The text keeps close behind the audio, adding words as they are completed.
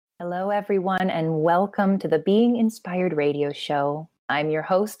Hello, everyone, and welcome to the Being Inspired radio show. I'm your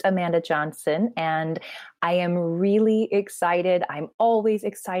host, Amanda Johnson, and I am really excited. I'm always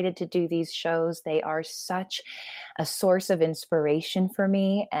excited to do these shows. They are such a source of inspiration for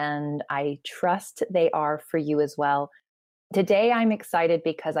me, and I trust they are for you as well. Today, I'm excited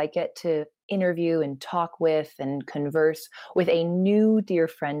because I get to interview and talk with and converse with a new dear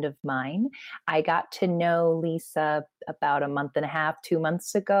friend of mine. I got to know Lisa about a month and a half, 2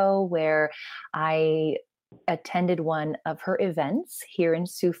 months ago, where I attended one of her events here in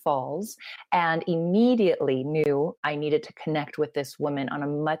Sioux Falls and immediately knew I needed to connect with this woman on a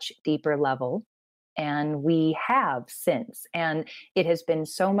much deeper level. And we have since. And it has been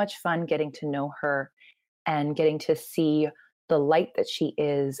so much fun getting to know her and getting to see the light that she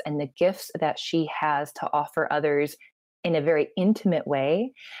is and the gifts that she has to offer others in a very intimate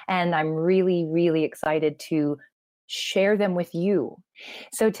way. And I'm really, really excited to share them with you.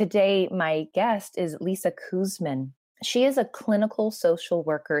 So today, my guest is Lisa Kuzman. She is a clinical social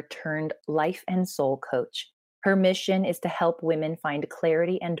worker turned life and soul coach. Her mission is to help women find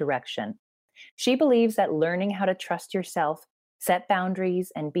clarity and direction. She believes that learning how to trust yourself, set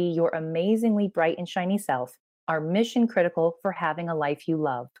boundaries, and be your amazingly bright and shiny self are mission critical for having a life you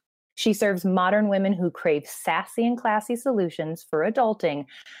love. She serves modern women who crave sassy and classy solutions for adulting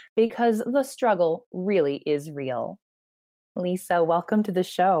because the struggle really is real. Lisa, welcome to the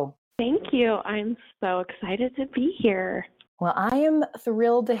show. Thank you. I'm so excited to be here. Well, I am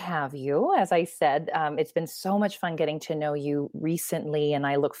thrilled to have you. As I said, it's been so much fun getting to know you recently, and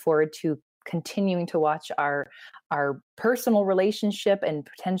I look forward to continuing to watch our personal relationship and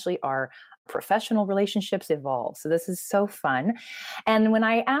potentially our professional relationships evolve. So this is so fun. And when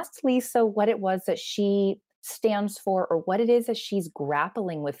I asked Lisa what it was that she stands for or what it is that she's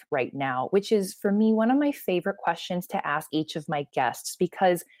grappling with right now, which is for me one of my favorite questions to ask each of my guests,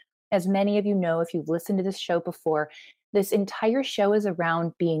 because as many of you know, if you've listened to this show before, this entire show is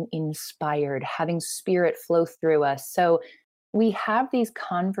around being inspired, having spirit flow through us. So we have these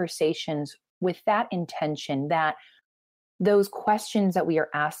conversations with that intention, that those questions that we are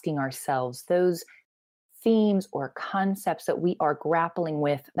asking ourselves, those themes or concepts that we are grappling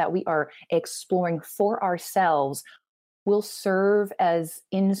with, that we are exploring for ourselves, will serve as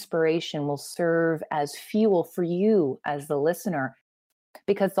inspiration, will serve as fuel for you as the listener.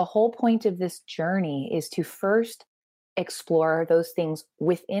 Because the whole point of this journey is to first explore those things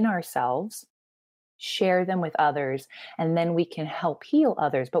within ourselves, share them with others, and then we can help heal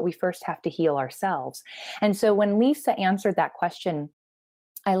others. But we first have to heal ourselves. And so when Lisa answered that question,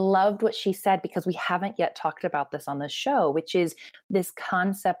 I loved what she said, because we haven't yet talked about this on the show, which is this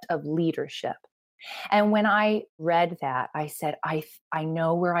concept of leadership. And when I read that, I said, I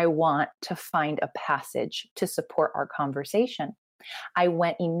know where I want to find a passage to support our conversation. I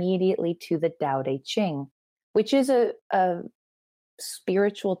went immediately to the Tao Te Ching, which is a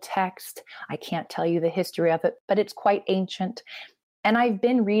spiritual text. I can't tell you the history of it, but it's quite ancient. And I've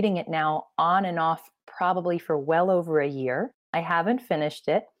been reading it now on and off probably for well over a year. I haven't finished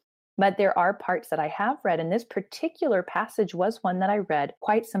it, but there are parts that I have read. And this particular passage was one that I read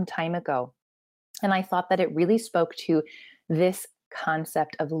quite some time ago. And I thought that it really spoke to this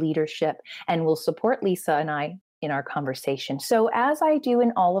concept of leadership and will support Lisa and I in our conversation. So as I do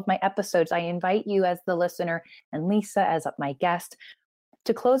in all of my episodes, I invite you as the listener and Lisa as my guest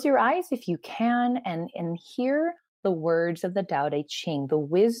to close your eyes if you can and hear the words of the Tao Te Ching, the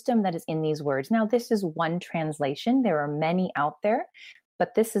wisdom that is in these words. Now, this is one translation. There are many out there,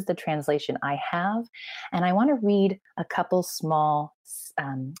 but this is the translation I have. And I want to read a couple small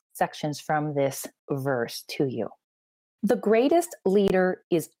sections from this verse to you. The greatest leader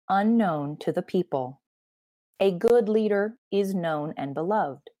is unknown to the people. A good leader is known and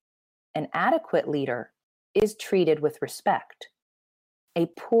beloved. An adequate leader is treated with respect. A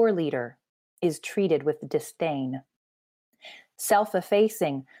poor leader is treated with disdain.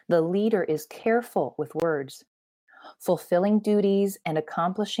 Self-effacing, the leader is careful with words, fulfilling duties and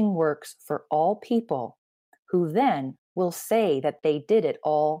accomplishing works for all people, who then will say that they did it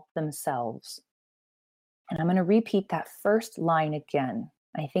all themselves. And I'm going to repeat that first line again.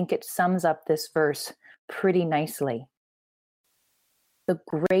 I think it sums up this verse pretty nicely. The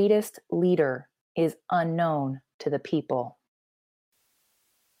greatest leader is unknown to the people.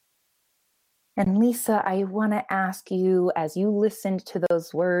 And Lisa, I want to ask you, as you listened to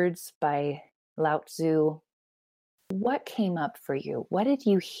those words by Lao Tzu, what came up for you? What did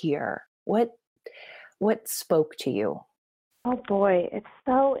you hear? What spoke to you? Oh boy, it's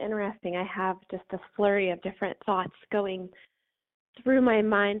so interesting. I have just a flurry of different thoughts going through my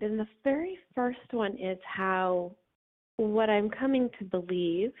mind. And the very first one is how what I'm coming to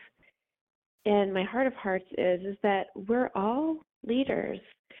believe in my heart of hearts is that we're all leaders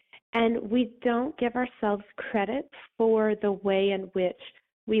and we don't give ourselves credit for the way in which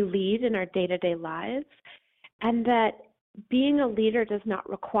we lead in our day-to-day lives, and that being a leader does not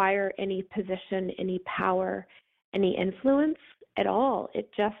require any position, any power, any influence at all. It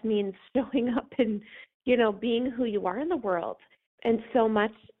just means showing up and, being who you are in the world. And so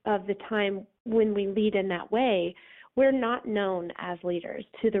much of the time when we lead in that way, we're not known as leaders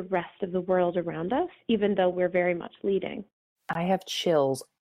to the rest of the world around us, even though we're very much leading. I have chills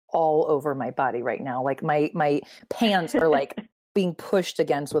all over my body right now. Like my pants are like being pushed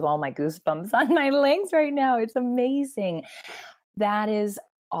against with all my goosebumps on my legs right now. It's amazing. That is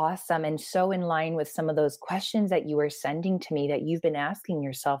awesome, and so in line with some of those questions that you were sending to me that you've been asking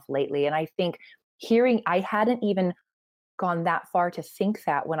yourself lately. And I think I hadn't even gone that far to think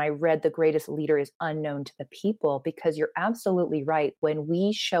that when I read The Greatest Leader is Unknown to the People, because you're absolutely right. When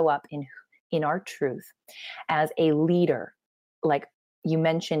we show up in our truth as a leader, like you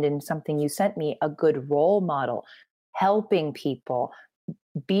mentioned in something you sent me, a good role model, helping people,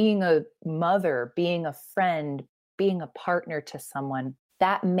 being a mother, being a friend, being a partner to someone,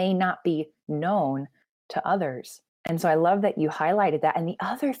 that may not be known to others. And so I love that you highlighted that. And the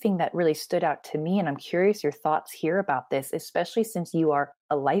other thing that really stood out to me, and I'm curious your thoughts here about this, especially since you are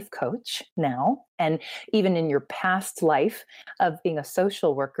a life coach now, and even in your past life of being a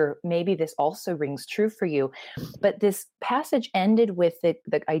social worker, maybe this also rings true for you. But this passage ended with the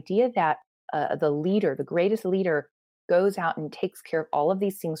idea that the greatest leader, goes out and takes care of all of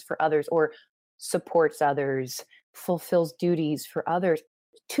these things for others, or supports others, fulfills duties for others,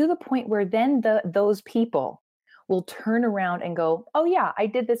 to the point where then those people will turn around and go, oh yeah, I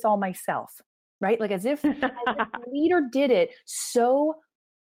did this all myself, right? Like as if the leader did it so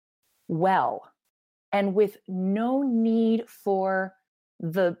well and with no need for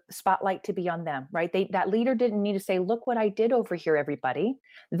the spotlight to be on them, right? That leader didn't need to say, look what I did over here, everybody.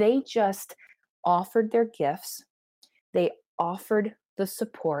 They just offered their gifts. They offered the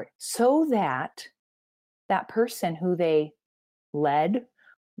support so that that person who they led,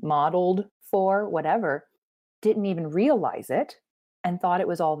 modeled for, whatever, didn't even realize it and thought it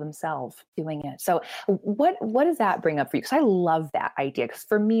was all themselves doing it. So what does that bring up for you? Because I love that idea. Because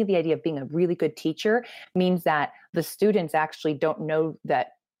for me, the idea of being a really good teacher means that the students actually don't know that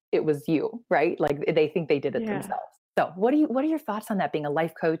it was you, right? Like they think they did it themselves. So what are your thoughts on that, being a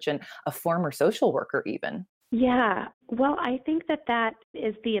life coach and a former social worker even? Yeah, well, I think that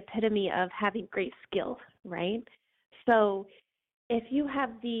is the epitome of having great skills, right? So if you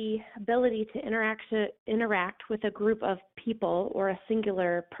have the ability to interact with a group of people or a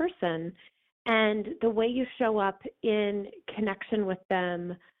singular person, and the way you show up in connection with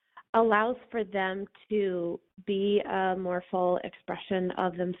them allows for them to be a more full expression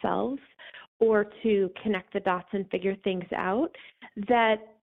of themselves, or to connect the dots and figure things out, that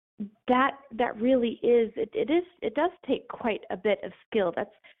really is it does take quite a bit of skill. That's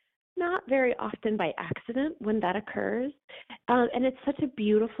not very often by accident when that occurs. And it's such a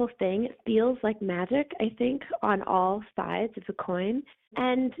beautiful thing. It feels like magic, I think, on all sides of the coin.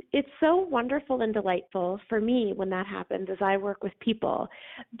 And it's so wonderful and delightful for me when that happens as I work with people,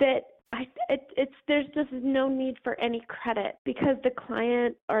 that there's just no need for any credit, because the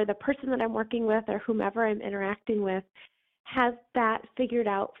client or the person that I'm working with or whomever I'm interacting with has that figured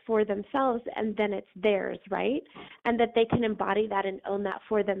out for themselves, and then it's theirs, right? And that they can embody that and own that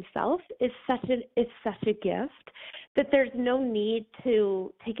for themselves is such a gift, that there's no need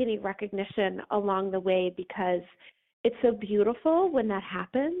to take any recognition along the way, because it's so beautiful when that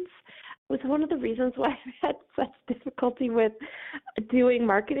happens. It was one of the reasons why I had such difficulty with doing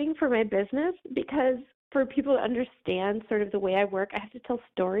marketing for my business, because for people to understand sort of the way I work, I have to tell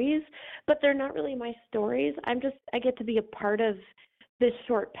stories, but they're not really my stories. I get to be a part of this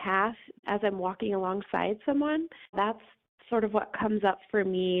short path as I'm walking alongside someone. That's sort of what comes up for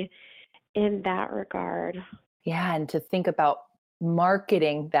me in that regard. Yeah, and to think about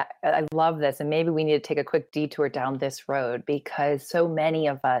marketing, that I love this. And maybe we need to take a quick detour down this road, because so many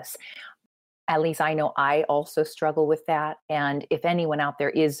of us, at least I know I also struggle with that. And if anyone out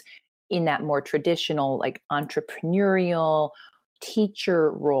there is in that more traditional, like entrepreneurial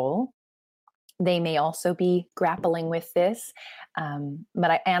teacher role, they may also be grappling with this.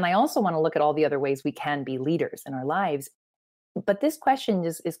 But I also want to look at all the other ways we can be leaders in our lives. But this question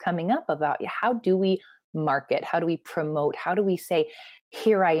is coming up about, how do we market? How do we promote? How do we say,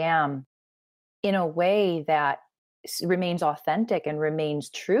 here I am, in a way that remains authentic and remains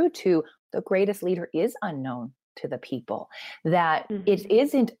true to the greatest leader is unknown to the people, that it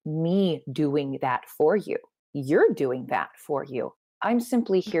isn't me doing that for you. you're doing that for you. I'm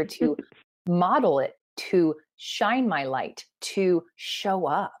simply here to model it, to shine my light, to show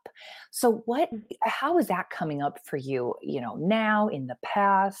up. So how is that coming up for you, now, in the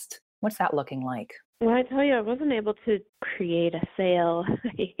past? What's that looking like? Well, I tell you, I wasn't able to create a sale.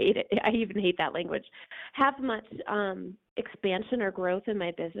 I hate it. I even hate that language. Have much expansion or growth in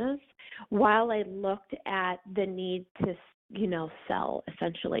my business while I looked at the need to, sell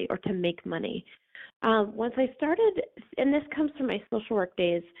essentially or to make money. Once I started, and this comes from my social work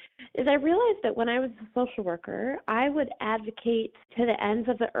days, is I realized that when I was a social worker, I would advocate to the ends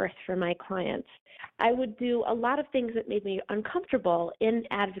of the earth for my clients. I would do a lot of things that made me uncomfortable in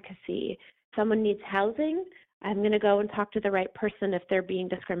advocacy. Someone needs housing, I'm going to go and talk to the right person if they're being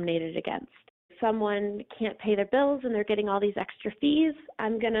discriminated against. Someone can't pay their bills and they're getting all these extra fees,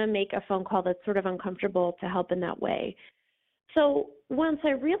 I'm going to make a phone call that's sort of uncomfortable to help in that way. So once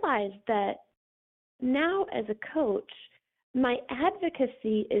I realized that now as a coach, my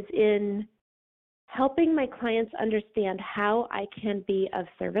advocacy is in helping my clients understand how I can be of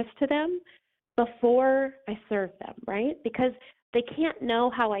service to them before I serve them, right? Because they can't know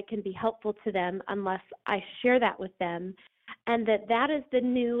how I can be helpful to them unless I share that with them, and that is the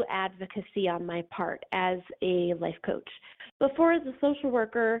new advocacy on my part as a life coach. Before, as a social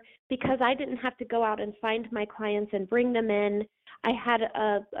worker, because I didn't have to go out and find my clients and bring them in, I had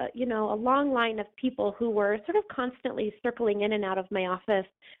a long line of people who were sort of constantly circling in and out of my office.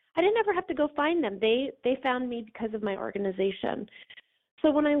 I didn't ever have to go find them. They found me because of my organization. So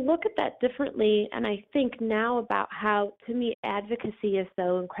when I look at that differently, and I think now about how, to me, advocacy is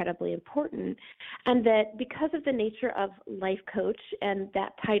so incredibly important, and that because of the nature of life coach and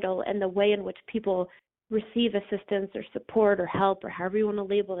that title and the way in which people receive assistance or support or help or however you want to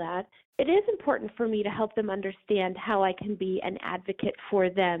label that, it is important for me to help them understand how I can be an advocate for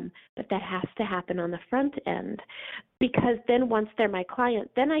them, but that has to happen on the front end, because then once they're my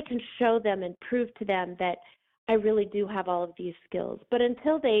client, then I can show them and prove to them that I really do have all of these skills. But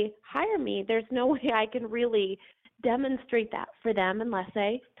until they hire me, there's no way I can really demonstrate that for them unless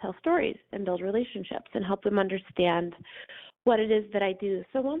I tell stories and build relationships and help them understand what it is that I do.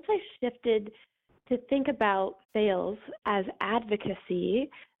 So once I shifted to think about sales as advocacy,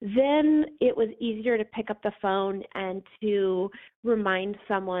 then it was easier to pick up the phone and to remind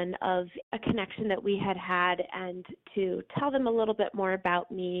someone of a connection that we had had and to tell them a little bit more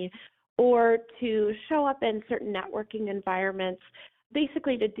about me, or to show up in certain networking environments,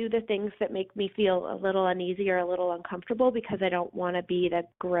 basically to do the things that make me feel a little uneasy or a little uncomfortable, because I don't want to be the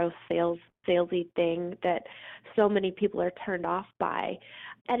gross salesy thing that so many people are turned off by.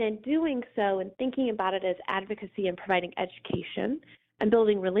 And in doing so and thinking about it as advocacy and providing education and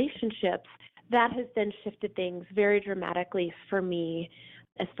building relationships, that has then shifted things very dramatically for me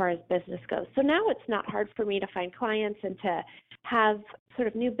as far as business goes. So now it's not hard for me to find clients and to have sort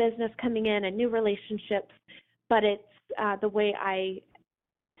of new business coming in and new relationships, but it's the way I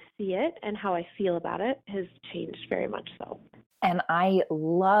see it and how I feel about it has changed very much so. And I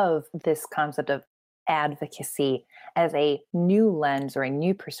love this concept of advocacy as a new lens or a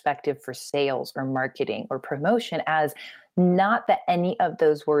new perspective for sales or marketing or promotion, as not that any of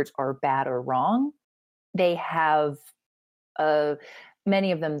those words are bad or wrong. They have,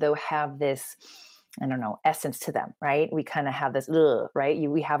 many of them, though, have this, I don't know, essence to them, right? We kind of have this, right?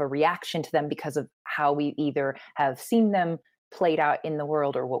 We have a reaction to them because of how we either have seen them played out in the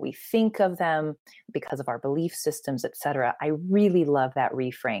world or what we think of them because of our belief systems, et cetera. I really love that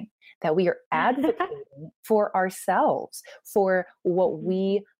reframe, that we are advocating for ourselves, for what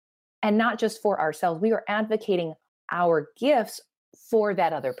we, and not just for ourselves, we are advocating our gifts for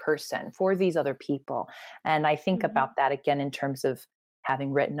that other person, for these other people. And I think about that again in terms of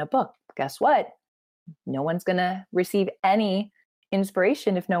having written a book. Guess what? No one's going to receive any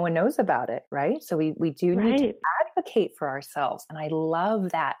inspiration if no one knows about it, right? So we do need to advocate for ourselves. And I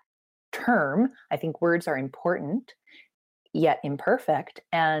love that term. I think words are important, yet imperfect.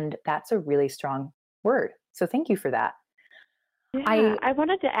 And that's a really strong word. So thank you for that. Yeah, I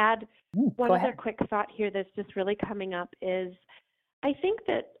wanted to add one other ahead. quick thought here that's just really coming up is I think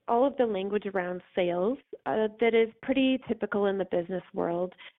that all of the language around sales that is pretty typical in the business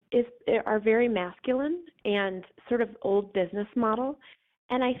world are very masculine and sort of old business model.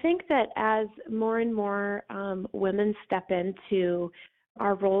 And I think that as more and more women step into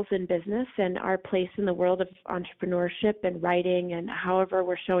our roles in business and our place in the world of entrepreneurship and writing and however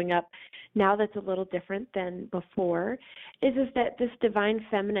we're showing up now, that's a little different than before, is that this divine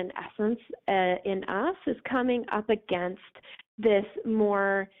feminine essence in us is coming up against this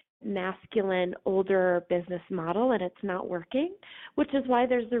more masculine, older business model, and it's not working, which is why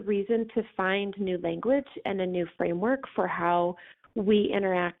there's a reason to find new language and a new framework for how we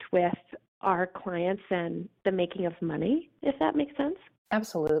interact with our clients and the making of money, if that makes sense.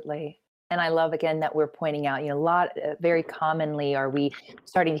 Absolutely. And I love again that we're pointing out, very commonly are we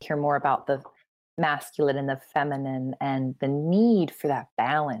starting to hear more about the masculine and the feminine and the need for that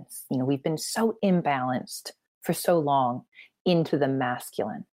balance. We've been so imbalanced for so long into the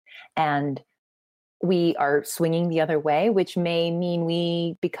masculine, and we are swinging the other way, which may mean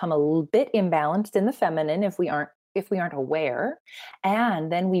we become a little bit imbalanced in the feminine if we aren't aware.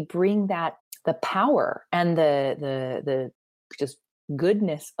 And then we bring the power and the just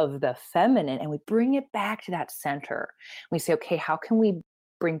goodness of the feminine, and we bring it back to that center. We say, okay, how can we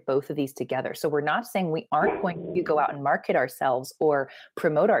bring both of these together? So we're not saying we aren't going to go out and market ourselves or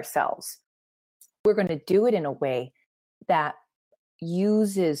promote ourselves. We're going to do it in a way that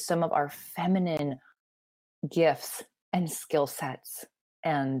uses some of our feminine gifts and skill sets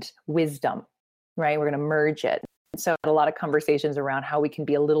and wisdom, right? We're going to merge it. So a lot of conversations around how we can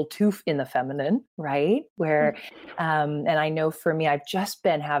be a little too in the feminine, right? Where, and I know for me, I've just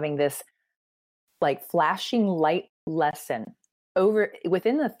been having this like flashing light lesson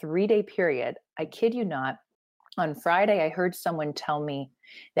within the 3-day period. I kid you not. On Friday, I heard someone tell me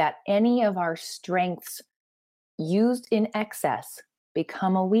that any of our strengths used in excess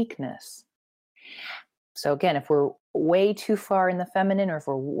become a weakness. So again, if we're way too far in the feminine or if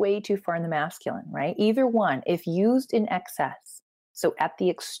we're way too far in the masculine, right? Either one, if used in excess, so at the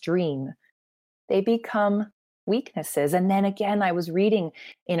extreme, they become weaknesses. And then again, I was reading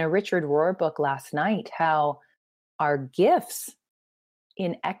in a Richard Rohr book last night how our gifts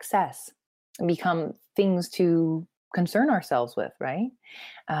in excess become things to concern ourselves with, right?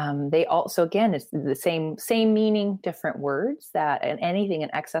 They also, again, it's the same meaning, different words, and anything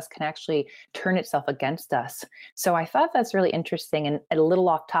in excess can actually turn itself against us. So I thought that's really interesting and a little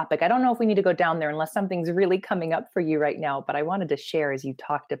off topic. I don't know if we need to go down there unless something's really coming up for you right now, but I wanted to share as you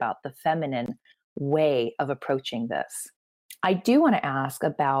talked about the feminine way of approaching this. I do want to ask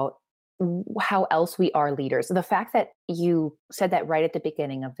about how else we are leaders. The fact that you said that right at the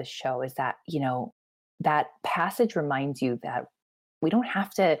beginning of the show is that, that passage reminds you that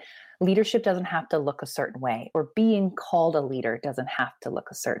leadership doesn't have to look a certain way, or being called a leader doesn't have to look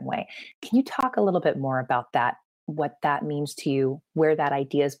a certain way. Can you talk a little bit more about that, what that means to you, where that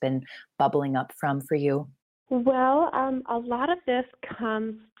idea has been bubbling up from for you? Well, a lot of this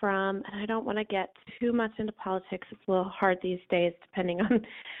comes from, and I don't want to get too much into politics. It's a little hard these days, depending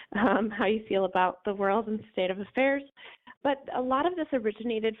on how you feel about the world and state of affairs. But a lot of this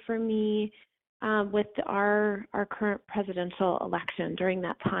originated for me with our current presidential election. During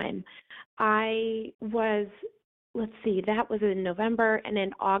that time, I was, that was in November, and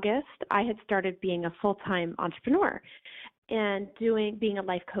in August, I had started being a full-time entrepreneur and being a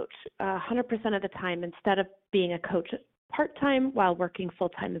life coach 100% of the time, instead of being a coach part-time while working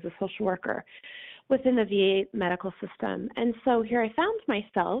full-time as a social worker within the VA medical system. And so here I found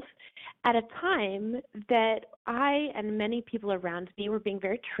myself at a time that I and many people around me were being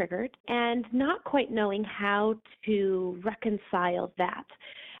very triggered and not quite knowing how to reconcile that.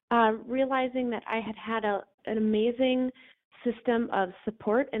 Realizing that I had an amazing system of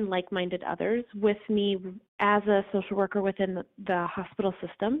support and like-minded others with me as a social worker within the hospital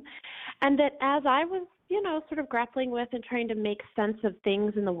system, and that as I was, sort of grappling with and trying to make sense of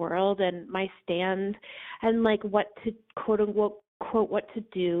things in the world and my stand and like what to quote unquote what to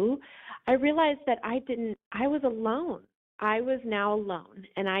do, I realized that I was alone. I was now alone,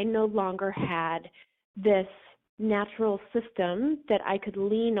 and I no longer had this natural system that I could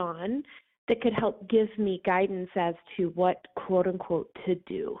lean on that could help give me guidance as to what quote unquote to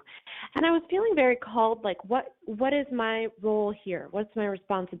do. And I was feeling very called, like what is my role here? What's my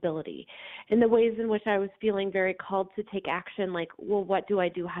responsibility? In the ways in which I was feeling very called to take action, like, well, what do I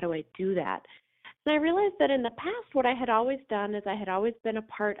do? How do I do that? And I realized that in the past, what I had always done is I had always been a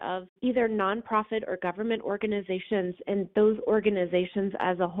part of either nonprofit or government organizations, and those organizations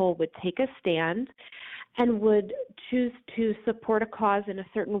as a whole would take a stand and would choose to support a cause in a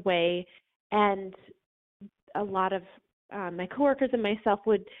certain way. And a lot of my coworkers and myself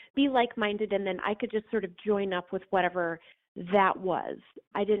would be like-minded, and then I could just sort of join up with whatever that was.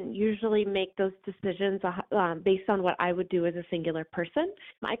 I didn't usually make those decisions based on what I would do as a singular person.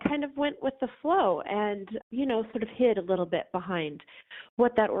 I kind of went with the flow and, sort of hid a little bit behind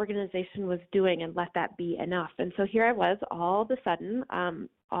what that organization was doing and let that be enough. And so here I was all of a sudden,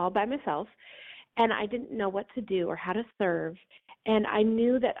 all by myself, and I didn't know what to do or how to serve. And I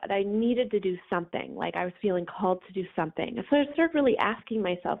knew that I needed to do something, like I was feeling called to do something. And so I started really asking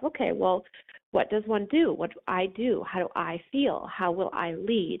myself, okay, well, what does one do? What do I do? How do I feel? How will I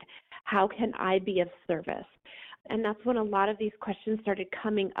lead? How can I be of service? And that's when a lot of these questions started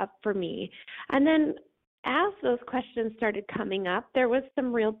coming up for me. And then as those questions started coming up, there was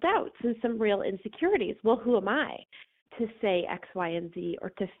some real doubts and some real insecurities. Well, who am I to say X, Y, and Z, or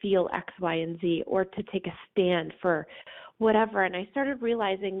to feel X, Y, and Z, or to take a stand for whatever? And I started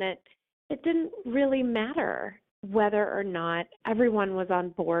realizing that it didn't really matter whether or not everyone was on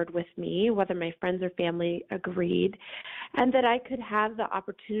board with me, whether my friends or family agreed, and that I could have the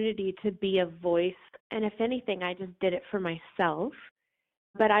opportunity to be a voice. And if anything, I just did it for myself.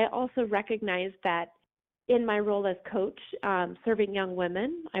 But I also recognized that in my role as coach, serving young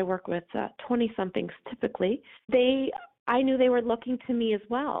women, I work with 20-somethings typically, I knew they were looking to me as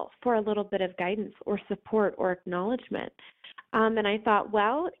well for a little bit of guidance or support or acknowledgement. And I thought,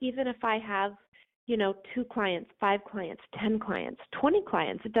 well, even if I have 2 clients, 5 clients, 10 clients, 20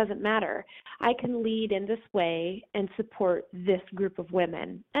 clients, it doesn't matter. I can lead in this way and support this group of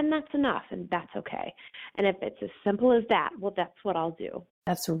women. And that's enough, and that's okay. And if it's as simple as that, well, that's what I'll do.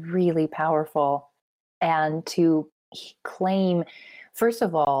 That's really powerful. And to claim, first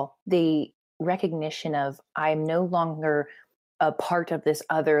of all, the recognition of I'm no longer a part of this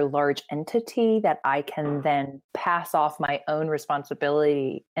other large entity that I can then pass off my own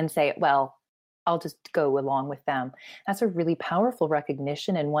responsibility and say, well, I'll just go along with them. That's a really powerful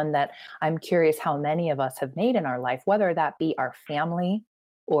recognition, and one that I'm curious how many of us have made in our life, whether that be our family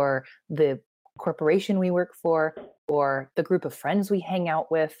or the corporation we work for or the group of friends we hang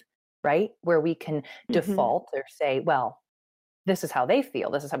out with, right? Where we can Mm-hmm. default or say, well, this is how they feel.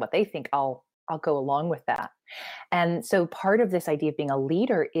 This is what they think. I'll go along with that. And so part of this idea of being a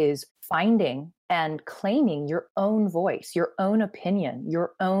leader is finding and claiming your own voice, your own opinion,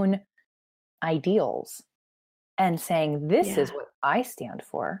 your own ideals, and saying, this is Yeah. what I stand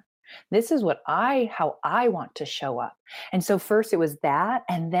for. This is how I want to show up. And so first it was that,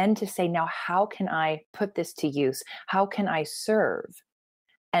 and then to say, now how can I put this to use? How can I serve?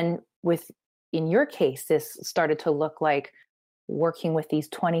 And in your case, this started to look like working with these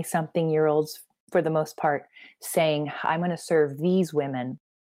 20-something-year-olds for the most part, saying, I'm going to serve these women.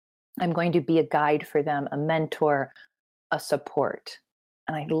 I'm going to be a guide for them, a mentor, a support.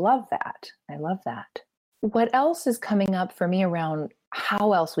 And I love that. I love that. What else is coming up for me around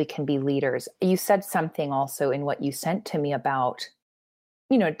how else we can be leaders? You said something also in what you sent to me about,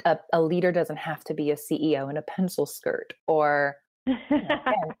 a leader doesn't have to be a CEO in a pencil skirt or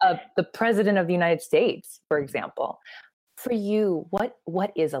the president of the United States, for example. For you,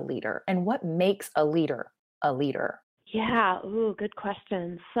 what is a leader, and what makes a leader a leader? Yeah, ooh, good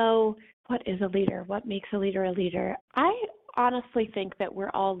question. So, what is a leader? What makes a leader a leader? I honestly think that we're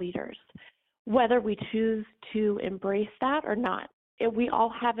all leaders, whether we choose to embrace that or not. We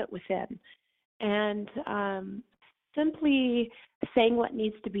all have it within. And simply saying what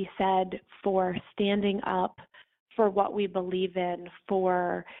needs to be said, for standing up for what we believe in,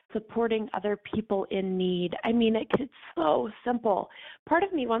 for supporting other people in need. I mean, it's so simple. Part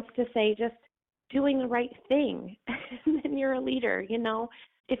of me wants to say just doing the right thing, and then you're a leader.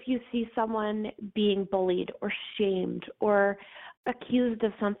 If you see someone being bullied or shamed or accused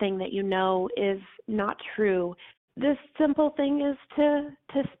of something that is not true, this simple thing is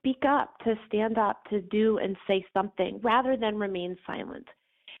to speak up, to stand up, to do and say something rather than remain silent.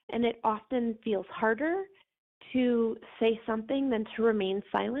 And it often feels harder to say something than to remain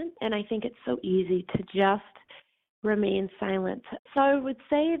silent. And I think it's so easy to just remain silent. So I would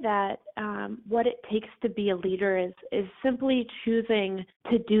say that what it takes to be a leader is simply choosing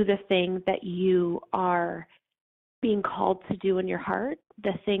to do the thing that you are being called to do in your heart,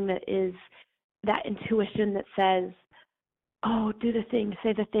 the thing that is that intuition that says, oh, do the thing,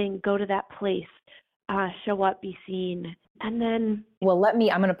 say the thing, go to that place, show up, be seen. And then, well, I'm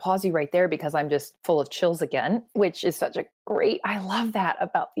going to pause you right there because I'm just full of chills again, which is I love that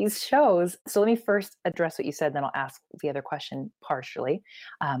about these shows. So let me first address what you said, then I'll ask the other question partially,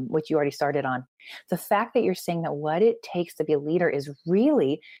 which you already started on. The fact that you're saying that what it takes to be a leader is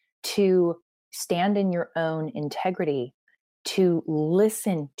really to stand in your own integrity, to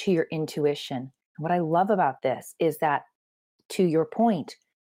listen to your intuition. What I love about this is that, to your point,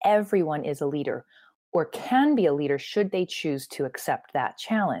 everyone is a leader or can be a leader should they choose to accept that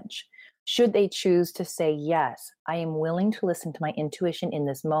challenge. Should they choose to say, yes, I am willing to listen to my intuition in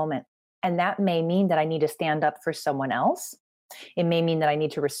this moment. And that may mean that I need to stand up for someone else. It may mean that I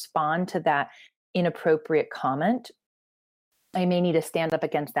need to respond to that inappropriate comment I may need to stand up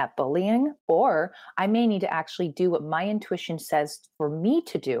against that bullying, or I may need to actually do what my intuition says for me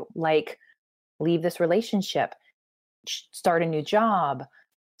to do, like leave this relationship, start a new job,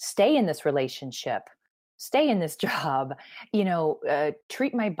 stay in this relationship, stay in this job,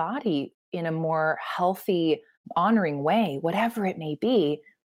 treat my body in a more healthy, honoring way, whatever it may be.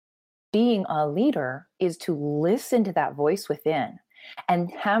 Being a leader is to listen to that voice within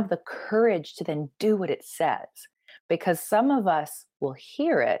and have the courage to then do what it says. Because some of us will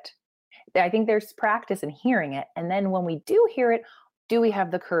hear it. I think there's practice in hearing it. And then when we do hear it, do we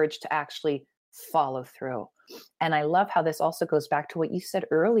have the courage to actually follow through? And I love how this also goes back to what you said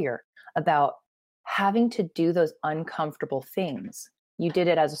earlier about having to do those uncomfortable things. You did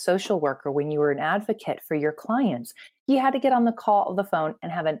it as a social worker when you were an advocate for your clients. You had to get on the phone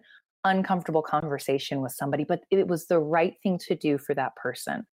and have an uncomfortable conversation with somebody, but it was the right thing to do for that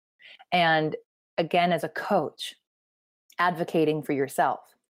person. And again, as a coach, advocating for yourself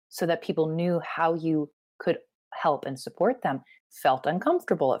so that people knew how you could help and support them felt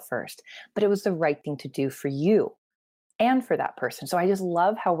uncomfortable at first, but it was the right thing to do for you and for that person. So I just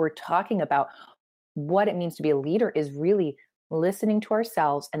love how we're talking about what it means to be a leader is really listening to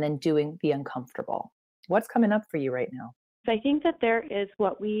ourselves and then doing the uncomfortable. What's coming up for you right now? I think that there is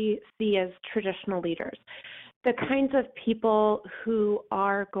what we see as traditional leaders, the kinds of people who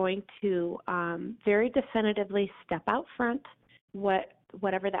are going to very definitively step out front,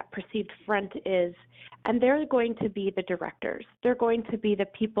 whatever that perceived front is, and they're going to be the directors. They're going to be the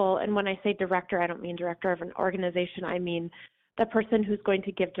people, and when I say director, I don't mean director of an organization, I mean the person who's going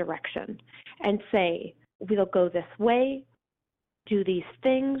to give direction and say, we'll go this way, do these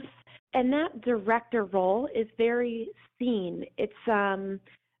things. And that director role is very seen. It's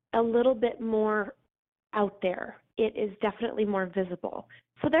a little bit more out there. It is definitely more visible.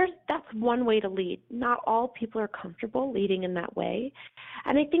 So that's one way to lead. Not all people are comfortable leading in that way.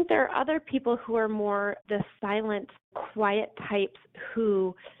 And I think there are other people who are more the silent, quiet types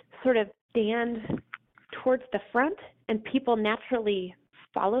who sort of stand towards the front and people naturally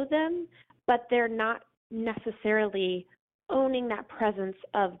follow them, but they're not necessarily owning that presence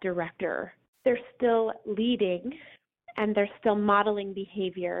of director. They're still leading and they're still modeling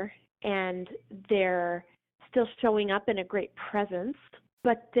behavior and they're still showing up in a great presence,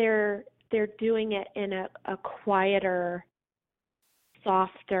 but they're doing it in a quieter,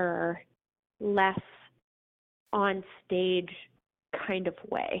 softer, less on stage kind of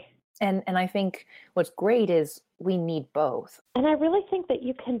way. And I think what's great is we need both. And I really think that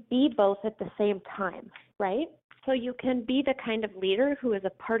you can be both at the same time, right? So you can be the kind of leader who is a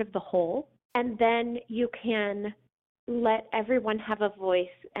part of the whole, and then you can let everyone have a voice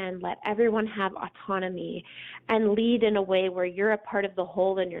and let everyone have autonomy and lead in a way where you're a part of the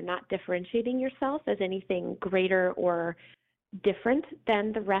whole and you're not differentiating yourself as anything greater or different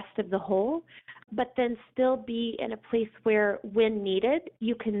than the rest of the whole, but then still be in a place where, when needed,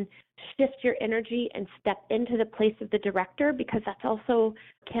 you can shift your energy and step into the place of the director, because that's also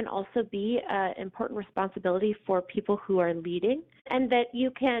can also be an important responsibility for people who are leading, and that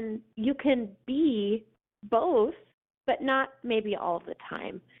you can be both, but not maybe all of the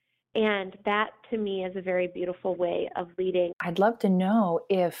time. And that, to me, is a very beautiful way of leading. I'd love to know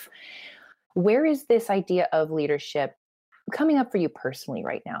where is this idea of leadership coming up for you personally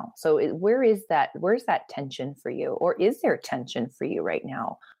right now? So where's that tension for you, or is there tension for you right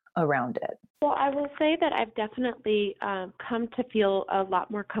now around it? Well, I will say that I've definitely come to feel a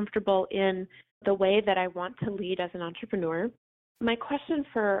lot more comfortable in the way that I want to lead as an entrepreneur. My question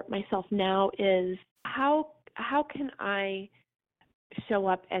for myself now is how can I show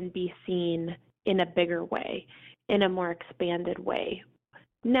up and be seen in a bigger way, in a more expanded way?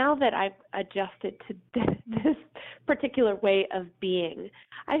 Now that I've adjusted to this particular way of being,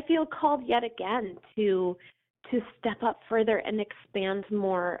 I feel called yet again to step up further and expand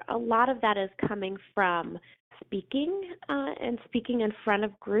more. A lot of that is coming from speaking and speaking in front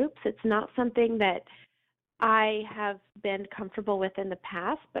of groups. It's not something that I have been comfortable with in the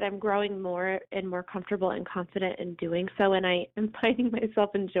past, but I'm growing more and more comfortable and confident in doing so, and I am finding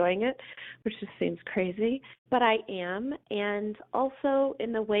myself enjoying it, which just seems crazy, but I am. And also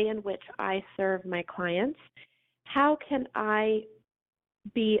in the way in which I serve my clients, how can I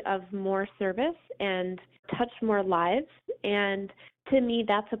be of more service and touch more lives? And to me,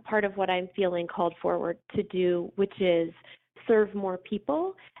 that's a part of what I'm feeling called forward to do, which is serve more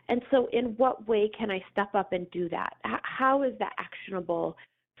people. And so in what way can I step up and do that? How is that actionable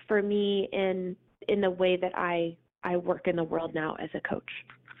for me in the way that I work in the world now as a coach?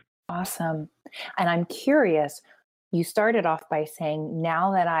 Awesome. And I'm curious, you started off by saying,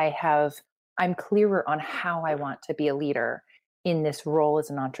 now that I'm clearer on how I want to be a leader. in this role as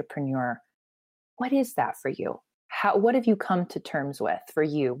an entrepreneur. What is that for you? What have you come to terms with for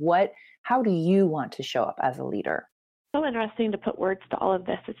you? How do you want to show up as a leader? So interesting to put words to all of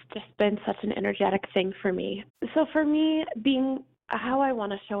this. It's just been such an energetic thing for me. So for me, being how I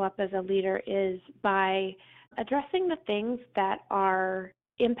want to show up as a leader is by addressing the things that are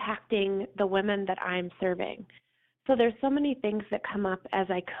impacting the women that I'm serving. So there's so many things that come up as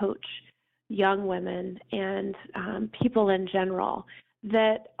I coach young women and people in general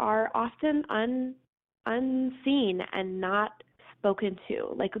that are often unseen and not spoken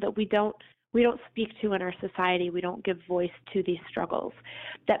to, like that we don't speak to in our society. We don't give voice to these struggles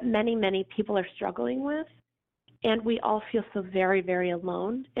that many people are struggling with, and we all feel so very, very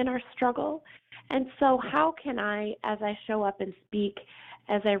alone in our struggle. And so how can I, as I show up and speak,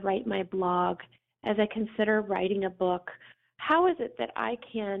 as I write my blog, as I consider writing a book, how is it that I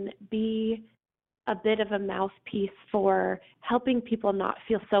can be a bit of a mouthpiece for helping people not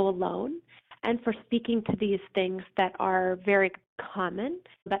feel so alone and for speaking to these things that are very common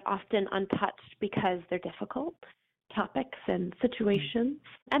but often untouched because they're difficult topics and situations.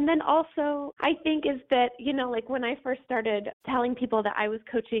 And then also, I think is that, like when I first started telling people that I was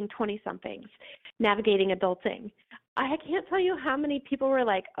coaching 20-somethings, navigating adulting, I can't tell you how many people were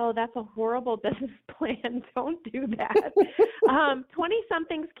like, oh, that's a horrible business plan. Don't do that.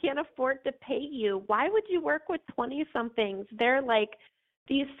 20-somethings can't afford to pay you. Why would you work with 20-somethings? They're like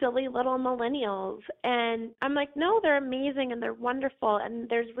these silly little millennials. And I'm like, no, they're amazing and they're wonderful. And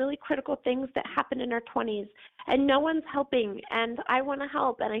there's really critical things that happen in our 20s and no one's helping. And I want to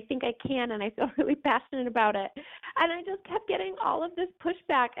help and I think I can. And I feel really passionate about it. And I just kept getting all of this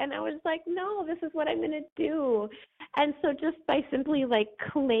pushback. And I was like, no, this is what I'm going to do. And so just by simply like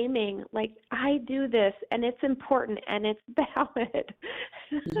claiming, like, I do this and it's important and it's valid.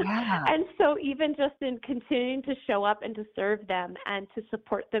 Yeah. And so even just in continuing to show up and to serve them and to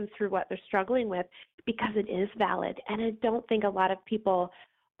support them through what they're struggling with, because it is valid. And I don't think a lot of people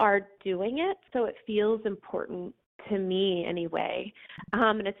are doing it. So it feels important to me anyway.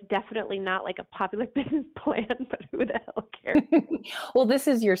 And it's definitely not like a popular business plan, but who the hell cares? Well, this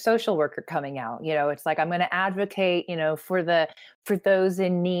is your social worker coming out. It's like, I'm going to advocate, for those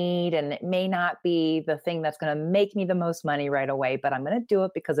in need. And it may not be the thing that's going to make me the most money right away, but I'm going to do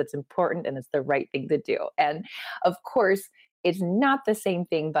it because it's important and it's the right thing to do. And of course, it's not the same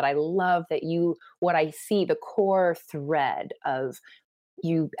thing, but I love that what I see, the core thread of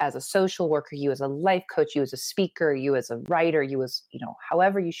you as a social worker, you as a life coach, you as a speaker, you as a writer, you as,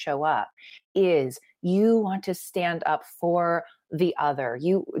 however you show up, is you want to stand up for the other,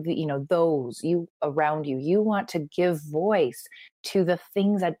 those you around you. You want to give voice to the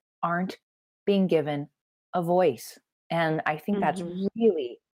things that aren't being given a voice. And I think that's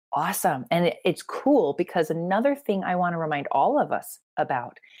really awesome. And it's cool because another thing I want to remind all of us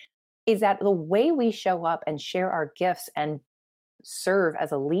about is that the way we show up and share our gifts and serve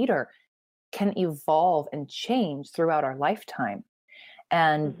as a leader can evolve and change throughout our lifetime.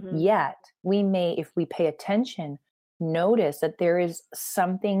 And yet we may, if we pay attention, notice that there is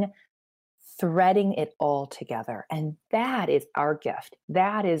something threading it all together. And that is our gift.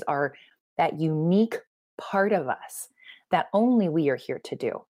 That is that unique part of us that only we are here to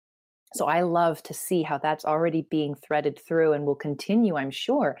do. So I love to see how that's already being threaded through and will continue, I'm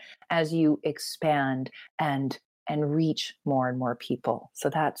sure, as you expand and reach more and more people. So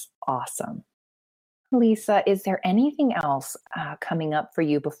that's awesome. Lisa, is there anything else coming up for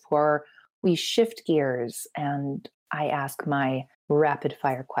you before we shift gears and I ask my rapid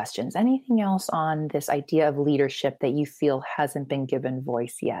fire questions? Anything else on this idea of leadership that you feel hasn't been given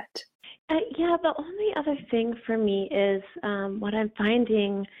voice yet? Yeah, the only other thing for me is what I'm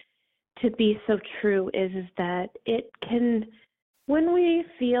finding to be so true is that it can, when we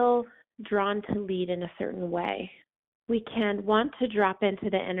feel drawn to lead in a certain way, we can want to drop into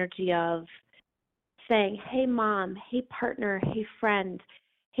the energy of saying, hey, mom, hey, partner, hey, friend,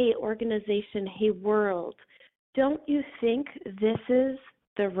 hey, organization, hey, world, don't you think this is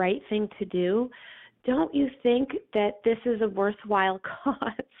the right thing to do? Don't you think that this is a worthwhile cause?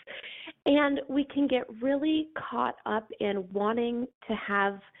 And we can get really caught up in wanting to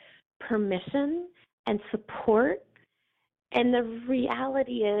have permission and support. And the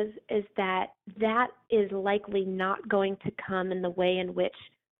reality is that is likely not going to come in the way in which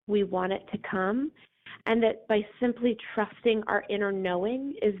we want it to come. And that by simply trusting our inner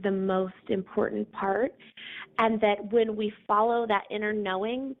knowing is the most important part. And that when we follow that inner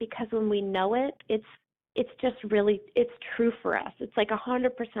knowing, because when we know it, it's just really, it's true for us. It's like 100%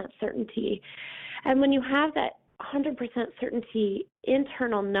 certainty. And when you have that 100% certainty,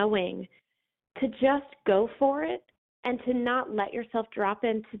 internal knowing, to just go for it and to not let yourself drop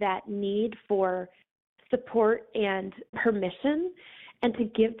into that need for support and permission, and to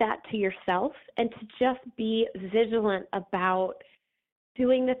give that to yourself, and to just be vigilant about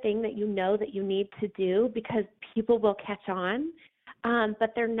doing the thing that you know that you need to do, because people will catch on,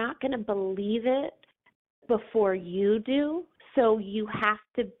 but they're not going to believe it before you do. So you have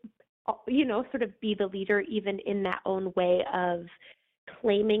to, sort of be the leader even in that own way of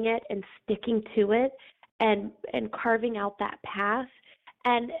claiming it and sticking to it, and carving out that path.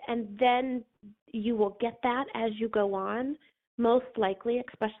 And then you will get that as you go on, most likely,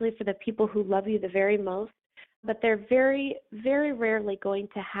 especially for the people who love you the very most. But they're very, very rarely going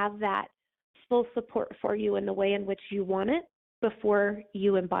to have that full support for you in the way in which you want it before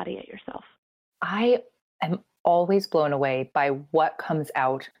you embody it yourself. I am always blown away by what comes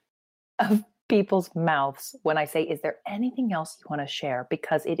out of people's mouths when I say, is there anything else you want to share?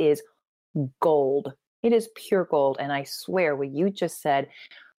 Because it is gold. It is pure gold. And I swear what you just said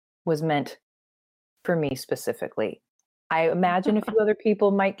was meant for me specifically. I imagine a few other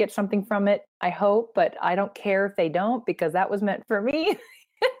people might get something from it, I hope, but I don't care if they don't, because that was meant for me.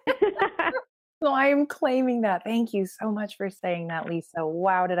 So I am claiming that. Thank you so much for saying that, Lisa.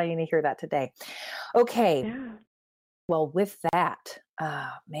 Wow, did I need to hear that today? Okay. Yeah. Well, with that,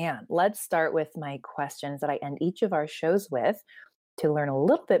 let's start with my questions that I end each of our shows with to learn a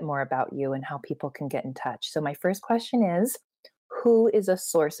little bit more about you and how people can get in touch. So my first question is, who is a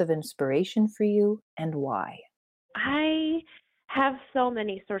source of inspiration for you and why? I have so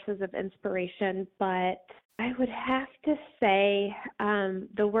many sources of inspiration, but I would have to say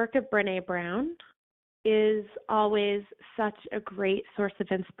the work of Brené Brown is always such a great source of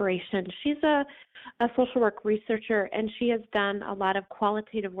inspiration. She's a social work researcher, and she has done a lot of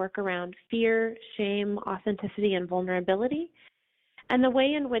qualitative work around fear, shame, authenticity, and vulnerability. And the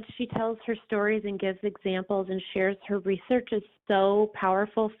way in which she tells her stories and gives examples and shares her research is so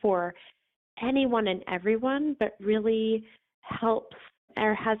powerful for anyone and everyone, but really helps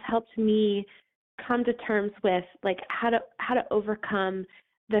or has helped me come to terms with like how to overcome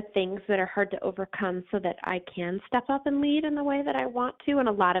the things that are hard to overcome so that I can step up and lead in the way that I want to. And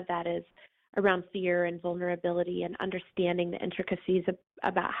a lot of that is around fear and vulnerability and understanding the intricacies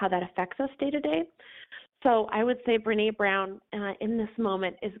about how that affects us day to day. So I would say Brené Brown in this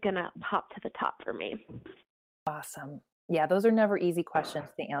moment is going to pop to the top for me. Awesome. Yeah, those are never easy questions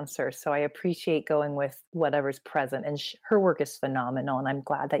to answer. So I appreciate going with whatever's present. And her work is phenomenal. And I'm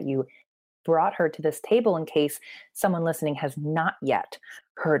glad that you brought her to this table in case someone listening has not yet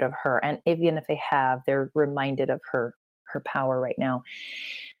heard of her. And even if they have, they're reminded of her power right now.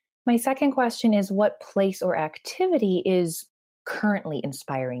 My second question is, what place or activity is currently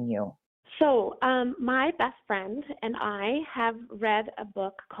inspiring you? So my best friend and I have read a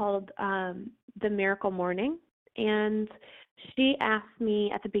book called The Miracle Morning, and she asked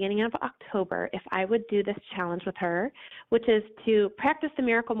me at the beginning of October if I would do this challenge with her, which is to practice the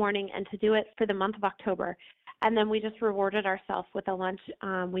Miracle Morning and to do it for the month of October. And then we just rewarded ourselves with a lunch.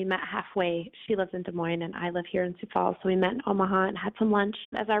 We met halfway. She lives in Des Moines and I live here in Sioux Falls. So we met in Omaha and had some lunch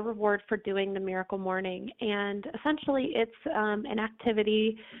as our reward for doing the Miracle Morning. And essentially it's an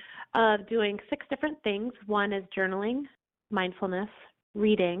activity of doing 6 different things. One is journaling, mindfulness,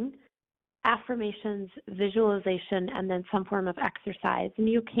 reading, affirmations, visualization, and then some form of exercise. And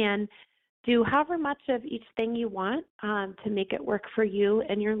you can do however much of each thing you want to make it work for you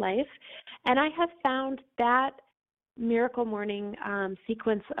in your life. And I have found that Miracle Morning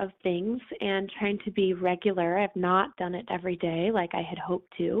sequence of things and trying to be regular. I've not done it every day like I had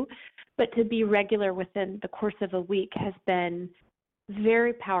hoped to, but to be regular within the course of a week has been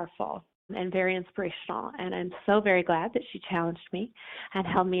very powerful and very inspirational. And I'm so very glad that she challenged me and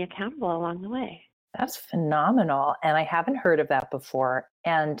held me accountable along the way. That's phenomenal. And I haven't heard of that before.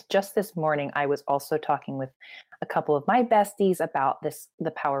 And just this morning, I was also talking with a couple of my besties about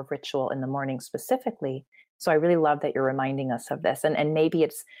the power of ritual in the morning specifically. So I really love that you're reminding us of this. And maybe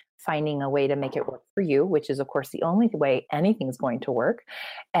it's finding a way to make it work for you, which is, of course, the only way anything's going to work.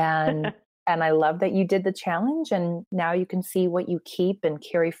 And and I love that you did the challenge. And now you can see what you keep and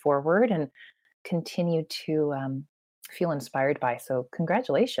carry forward and continue to feel inspired by. So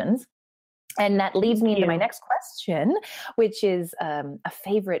congratulations. And that leads me into my next question, which is a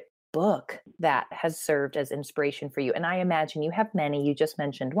favorite book that has served as inspiration for you. And I imagine you have many. You just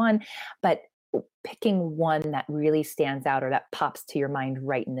mentioned one, but picking one that really stands out or that pops to your mind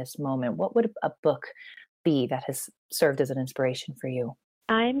right in this moment, what would a book be that has served as an inspiration for you?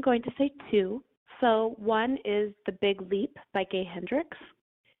 I'm going to say 2. So one is The Big Leap by Gay Hendricks,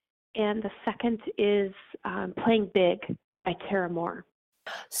 and the second is Playing Big by Tara Moore.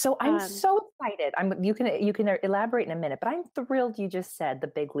 So I'm Um, so excited. You can elaborate in a minute, but I'm thrilled you just said The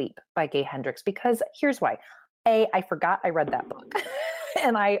Big Leap by Gay Hendricks because here's why. I forgot I read that book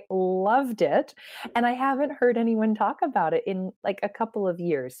and I loved it. And I haven't heard anyone talk about it in like a couple of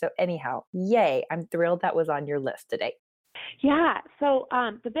years. So anyhow, yay. I'm thrilled that was on your list today. Yeah, so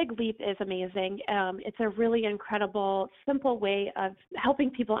The Big Leap is amazing. It's a really incredible, simple way of helping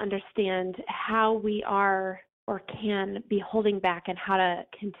people understand how we are or can be holding back and how to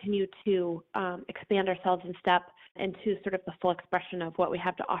continue to expand ourselves and step into sort of the full expression of what we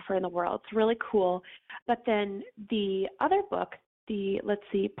have to offer in the world. It's really cool. But then the other book, let's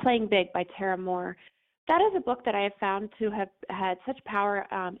see, Playing Big by Tara Moore, that is a book that I have found to have had such power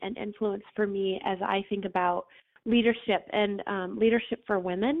and influence for me as I think about leadership and leadership for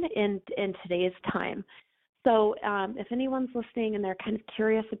women in today's time. So if anyone's listening and they're kind of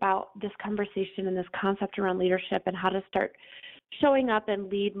curious about this conversation and this concept around leadership and how to start showing up and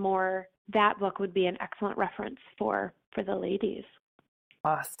lead more, that book would be an excellent reference for the ladies.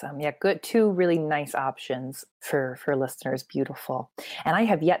 Awesome. Yeah, good. Two really nice options for listeners. Beautiful. And I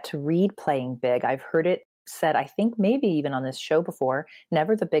have yet to read Playing Big. I've heard it said, I think maybe even on this show before,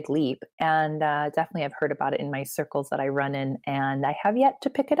 Never the Big Leap. And definitely I've heard about it in my circles that I run in, and I have yet to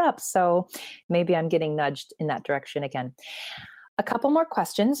pick it up. So maybe I'm getting nudged in that direction again. A couple more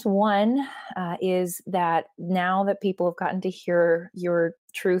questions. One is that now that people have gotten to hear your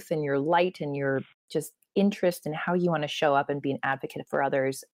truth and your light and your just interest in how you want to show up and be an advocate for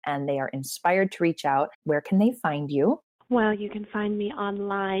others, and they are inspired to reach out, where can they find you? Well, you can find me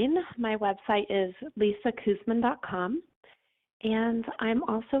online. My website is lisakuzman.com. And I'm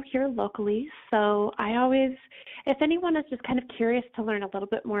also here locally. So I always, if anyone is just kind of curious to learn a little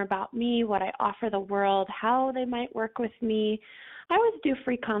bit more about me, what I offer the world, how they might work with me, I always do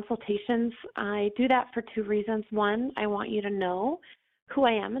free consultations. I do that for two reasons. One, I want you to know who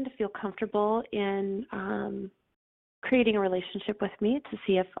I am and to feel comfortable in creating a relationship with me to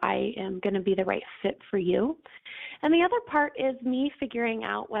see if I am going to be the right fit for you. And the other part is me figuring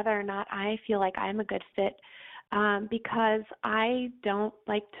out whether or not I feel like I'm a good fit, because I don't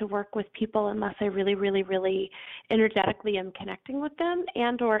like to work with people unless I really, really, really energetically am connecting with them,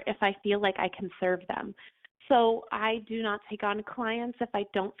 and or if I feel like I can serve them. So I do not take on clients if I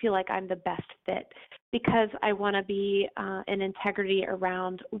don't feel like I'm the best fit, because I want to be in integrity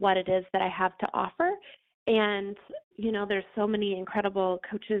around what it is that I have to offer. And, there's so many incredible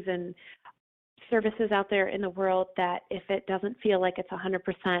coaches and services out there in the world that if it doesn't feel like it's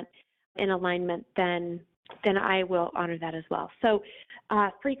 100% in alignment, then I will honor that as well. So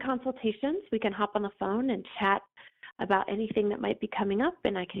free consultations, we can hop on the phone and chat about anything that might be coming up,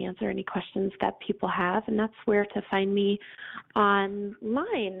 and I can answer any questions that people have, and that's where to find me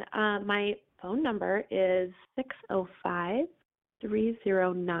online. My phone number is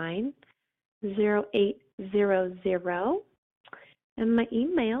 605-309-0800, and my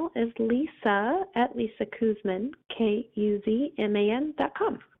email is lisa@lisakuzman,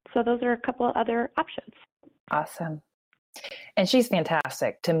 KUZMAN.com. So those are a couple of other options. Awesome. And she's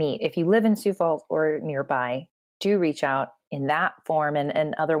fantastic to meet. If you live in Sioux Falls or nearby, do reach out in that form,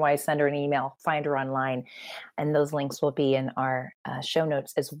 and otherwise send her an email, find her online. And those links will be in our show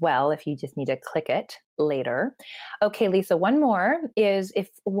notes as well if you just need to click it later. Okay, Lisa, one more is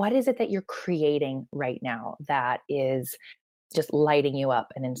what is it that you're creating right now that is just lighting you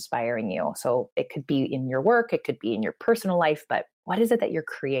up and inspiring you? So it could be in your work, it could be in your personal life, but what is it that you're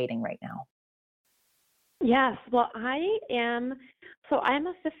creating right now? Yes, well, I'm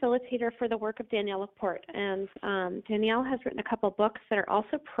a facilitator for the work of Danielle Laporte, and Danielle has written a couple of books that are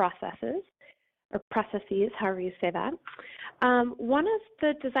also processes, or processes, however you say that. One is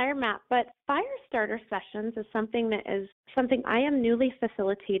the Desire Map, but Fire Starter Sessions is something I am newly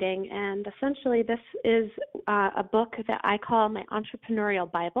facilitating, and essentially this is a book that I call my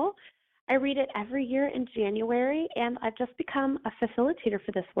entrepreneurial Bible. I read it every year in January, and I've just become a facilitator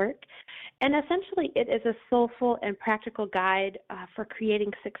for this work. And essentially, it is a soulful and practical guide for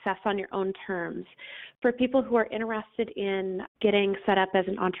creating success on your own terms for people who are interested in getting set up as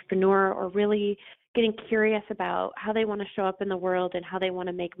an entrepreneur or really getting curious about how they want to show up in the world and how they want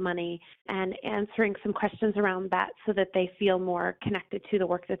to make money, and answering some questions around that so that they feel more connected to the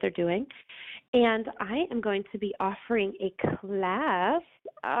work that they're doing. And I am going to be offering a class.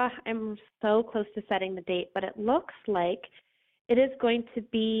 I'm so close to setting the date, but it looks like it is going to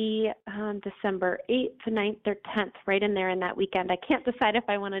be December 8th to 9th or 10th, right in there in that weekend. I can't decide if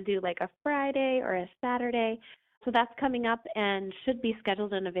I want to do like a Friday or a Saturday. So that's coming up and should be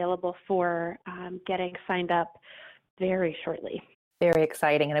scheduled and available for getting signed up very shortly. Very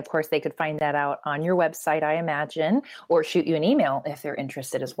exciting. And of course, they could find that out on your website, I imagine, or shoot you an email if they're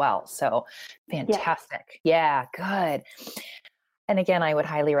interested as well. So Yes. fantastic. Yeah, good. And again, I would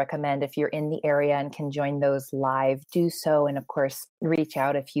highly recommend if you're in the area and can join those live, do so. And of course, reach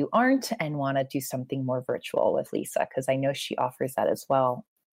out if you aren't and want to do something more virtual with Lisa, because I know she offers that as well.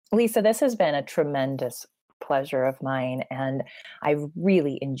 Lisa, this has been a tremendous pleasure of mine. And I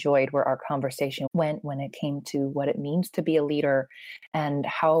really enjoyed where our conversation went when it came to what it means to be a leader and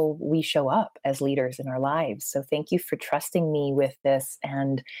how we show up as leaders in our lives. So thank you for trusting me with this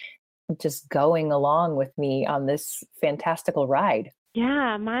and just going along with me on this fantastical ride.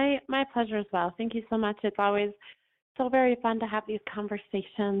 Yeah, my pleasure as well. Thank you so much. It's always so very fun to have these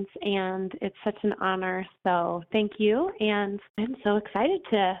conversations, and it's such an honor. So thank you, and I'm so excited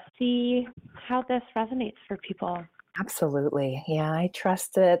to see how this resonates for people. Absolutely. Yeah, I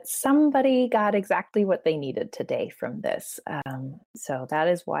trust that somebody got exactly what they needed today from this. So that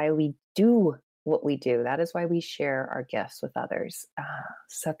is why we do what we do. That is why we share our gifts with others.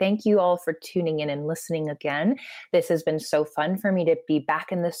 So thank you all for tuning in and listening again. This has been so fun for me to be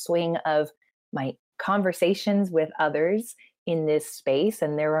back in the swing of my conversations with others in this space,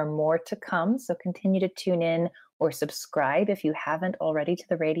 and there are more to come. So continue to tune in or subscribe if you haven't already to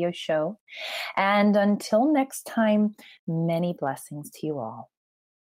the radio show. And until next time, many blessings to you all.